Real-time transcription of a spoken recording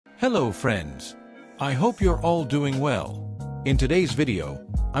Hello friends! I hope you're all doing well. In today's video,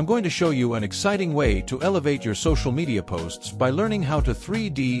 I'm going to show you an exciting way to elevate your social media posts by learning how to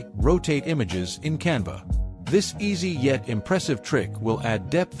 3D rotate images in Canva. This easy yet impressive trick will add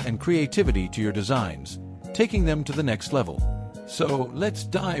depth and creativity to your designs, taking them to the next level. So let's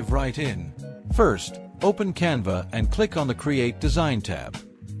dive right in. First, open Canva and click on the Create Design tab.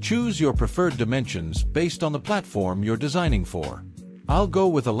 Choose your preferred dimensions based on the platform you're designing for. I'll go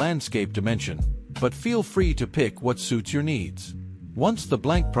with a landscape dimension, but feel free to pick what suits your needs. Once the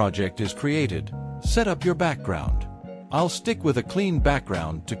blank project is created, set up your background. I'll stick with a clean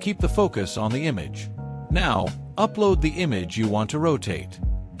background to keep the focus on the image. Now, upload the image you want to rotate.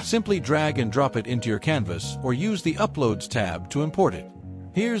 Simply drag and drop it into your canvas or use the Uploads tab to import it.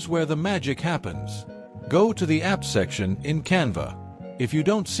 Here's where the magic happens. Go to the Apps section in Canva. If you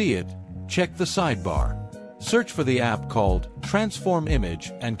don't see it, check the sidebar. Search for the app called Transform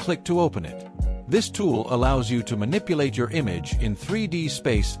Image and click to open it. This tool allows you to manipulate your image in 3D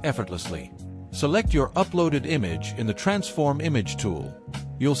space effortlessly. Select your uploaded image in the Transform Image tool.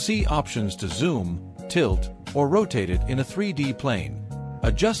 You'll see options to zoom, tilt, or rotate it in a 3D plane.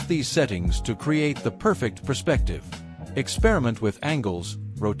 Adjust these settings to create the perfect perspective. Experiment with angles,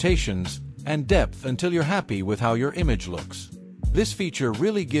 rotations, and depth until you're happy with how your image looks. This feature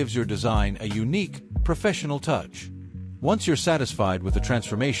really gives your design a unique, professional touch. Once you're satisfied with the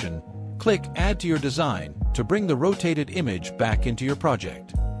transformation, click Add to your design to bring the rotated image back into your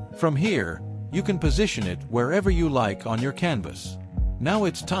project. From here, you can position it wherever you like on your canvas. Now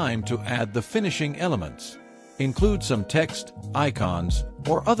it's time to add the finishing elements. Include some text, icons,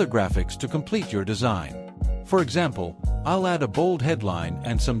 or other graphics to complete your design. For example, I'll add a bold headline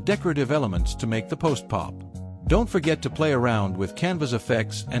and some decorative elements to make the post pop. Don't forget to play around with Canva's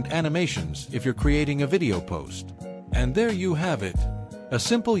effects and animations if you're creating a video post. And there you have it. A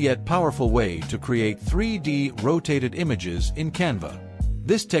simple yet powerful way to create 3D rotated images in Canva.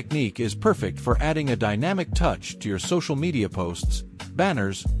 This technique is perfect for adding a dynamic touch to your social media posts,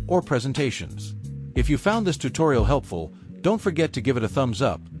 banners, or presentations. If you found this tutorial helpful, don't forget to give it a thumbs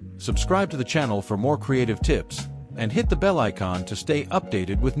up, subscribe to the channel for more creative tips, and hit the bell icon to stay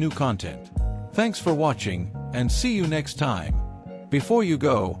updated with new content. Thanks for watching, and see you next time. Before you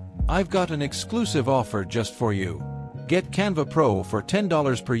go, I've got an exclusive offer just for you. Get Canva Pro for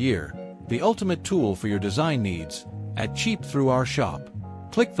 $10 per year, the ultimate tool for your design needs, at cheap through our shop.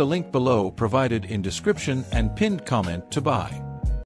 Click the link below provided in description and pinned comment to buy.